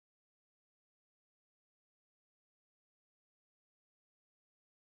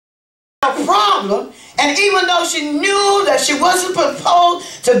had a problem, and even though she knew that she wasn't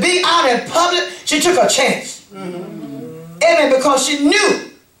supposed to be out in public, she took a chance. Amen, because she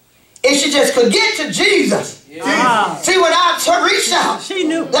knew if she just could get to Jesus. See, when I reached out, she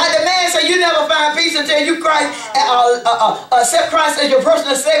knew. Like the man said, you never find peace until you accept Christ as your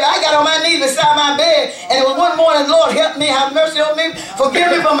personal Savior. I got on my knees beside my bed, and it was one morning, Lord, help me, have mercy on me,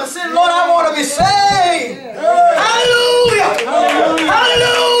 forgive me for my sin. Lord, I want to be saved. Hallelujah!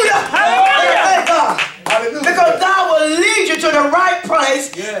 Hallelujah! Thank God. Because God will lead you to the right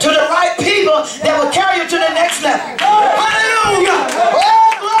place, to the right people that will carry you to the next level. Hallelujah!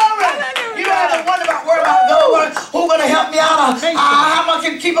 Oh, glory! You don't have to wonder about worry about God, who's going to help me out, or how much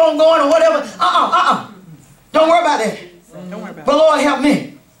can keep on going, or whatever. Don't worry about that. But Lord, help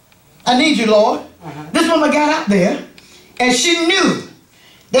me. I need you, Lord. This woman got out there, and she knew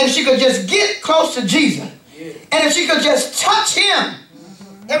that if she could just get close to Jesus, and if she could just touch him,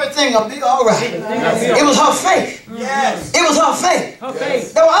 everything will be all right. It was her faith. It was her faith.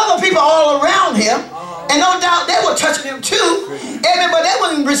 There were other people all around him, and no doubt they were touching him too. But they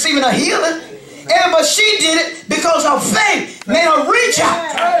wasn't receiving a healing. But she did it because her faith made her reach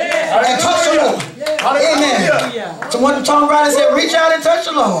out and touch the Lord. Amen. So one of the songwriters said, reach out and touch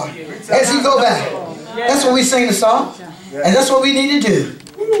the Lord as he go back. That's what we sing the song. And that's what we need to do.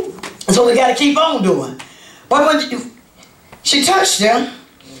 And so we got to keep on doing. But when she touched him,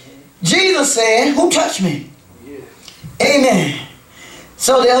 Jesus said, who touched me? Amen.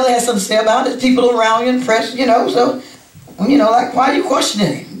 So the other has something to say about it. People around you and press, so, like, why are you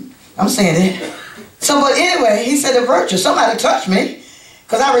questioning him? I'm saying that. So, but anyway, he said the virtue, somebody touched me,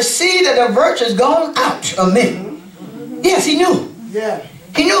 because I received that the virtue is gone out of me. Yes, he knew. Yeah.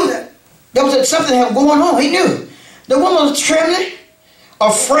 He knew that there was something that was going on. He knew. The woman was trembling,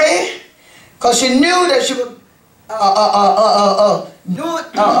 afraid, because she knew that she was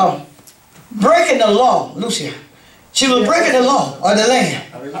breaking the law, Lucia. She was breaking the law of the land.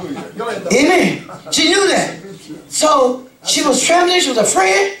 Amen. She knew that. So she was trembling, she was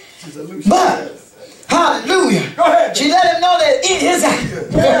afraid, but hallelujah, she let him know that it is out.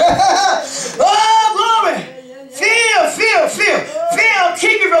 Oh, glory. Fear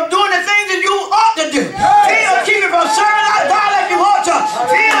keep you from doing the things that you ought to do. Fear keep you from serving out God like you ought to.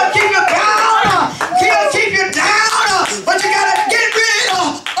 Fear keep you bound. Fear keep you down. But you got to get rid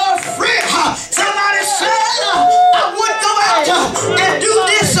of fear. Somebody said, I would go out and do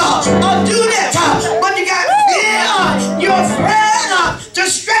this or do that. But you got fear. You're afraid to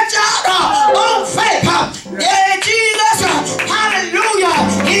stretch out on faith. Yeah, Jesus. Hallelujah.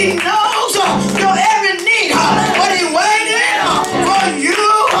 He knows your every need. But he waited for you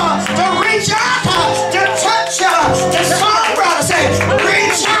to reach out, to touch. The songwriter said,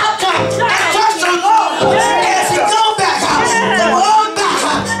 reach out and touch the Lord as he go back. Hallelujah.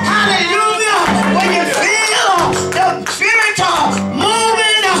 When you feel the Spirit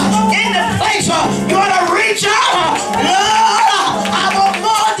moving in the place, you ought to reach out. Lord, I want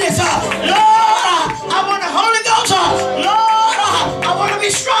more of this. Lord, I want the Holy Ghost. Lord, I want to be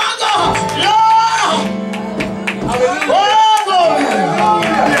stronger. Lord, oh, glory.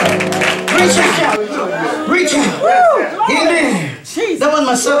 Reach out. Reach out. Amen. That wasn't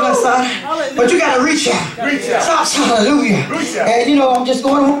my servant side, but you got to reach out. Hallelujah. And I'm just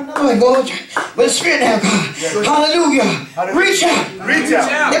going on and going with the Spirit now, God. Hallelujah. Reach out.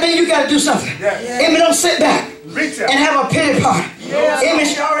 That means you got to do something. Amen. Don't sit back and have a pity party. Amen.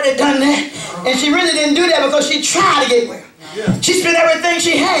 She already done that. And she really didn't do that because she tried to get well. She spent everything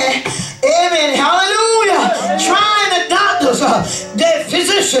she had. Amen. Hallelujah. Trying the doctors, the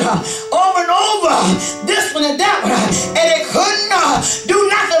physician, over and over, this one and that one, and they couldn't do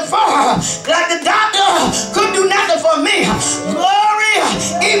nothing for her. Like the doctor couldn't do nothing for me. Glory,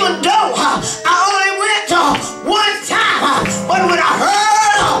 even though I only went one time, but when I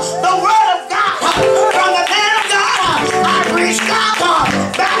heard the word of God from the man of God, I reached out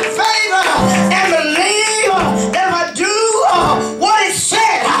by favor and believe that if I do what he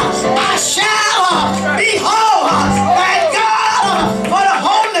said, I shall be whole. Thank God for the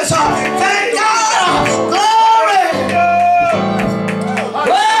wholeness. Thank God. Glory.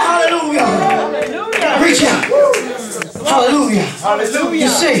 Well, hallelujah. Reach out. Hallelujah. You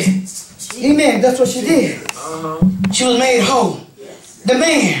see, amen, that's what she did. She was made whole. The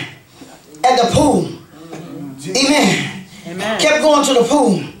man at the pool, amen, kept going to the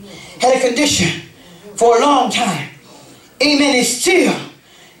pool, had a condition for a long time. Amen. He still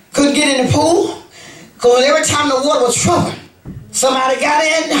couldn't get in the pool because every time the water was troubled, somebody got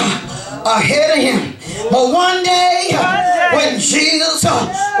in ahead of him. But one day when Jesus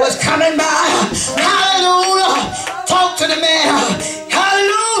was coming by, hallelujah, talk to the man,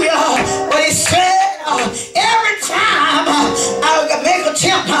 hallelujah,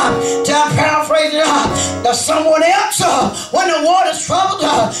 someone else, when the water's troubled,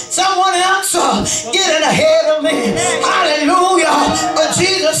 someone else getting ahead of me. Hallelujah. But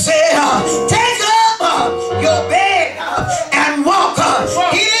Jesus said, take up your bed and walk.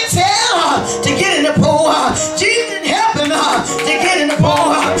 He didn't tell to get in the pool. Jesus didn't help him to get in the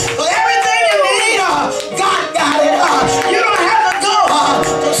pool. But everything you need, God got it. You don't have to go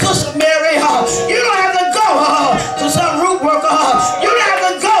to Sister Mary. You don't have to go to some root worker. You don't have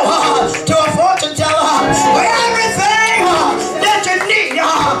to go to a fortune teller. For everything that you need,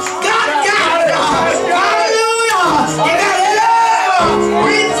 God got it. Hallelujah. You got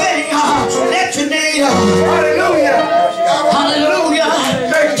everything that you need. Hallelujah. Hallelujah.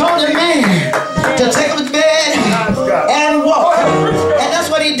 Told the man to take him to bed and walk. And that's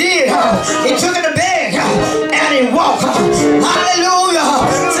what he did. He took him to bed and he walked. Hallelujah.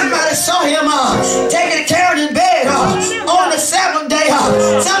 Somebody saw him taking care of his bed on the seventh day.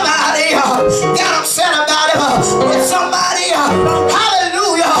 Somebody got upset about him. But somebody,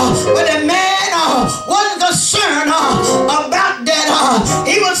 hallelujah, but the man wasn't concerned about that.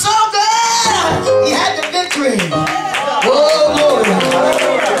 He was so good. He had the victory. Oh, Lord.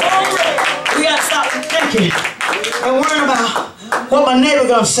 We got to stop thinking and worrying about what my neighbor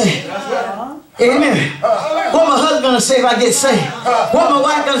going to say. Amen. What my husband going to say if I get saved. What my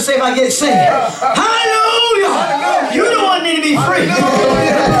wife going to say if I get saved. Hallelujah. You the one need to be free.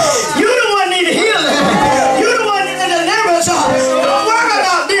 You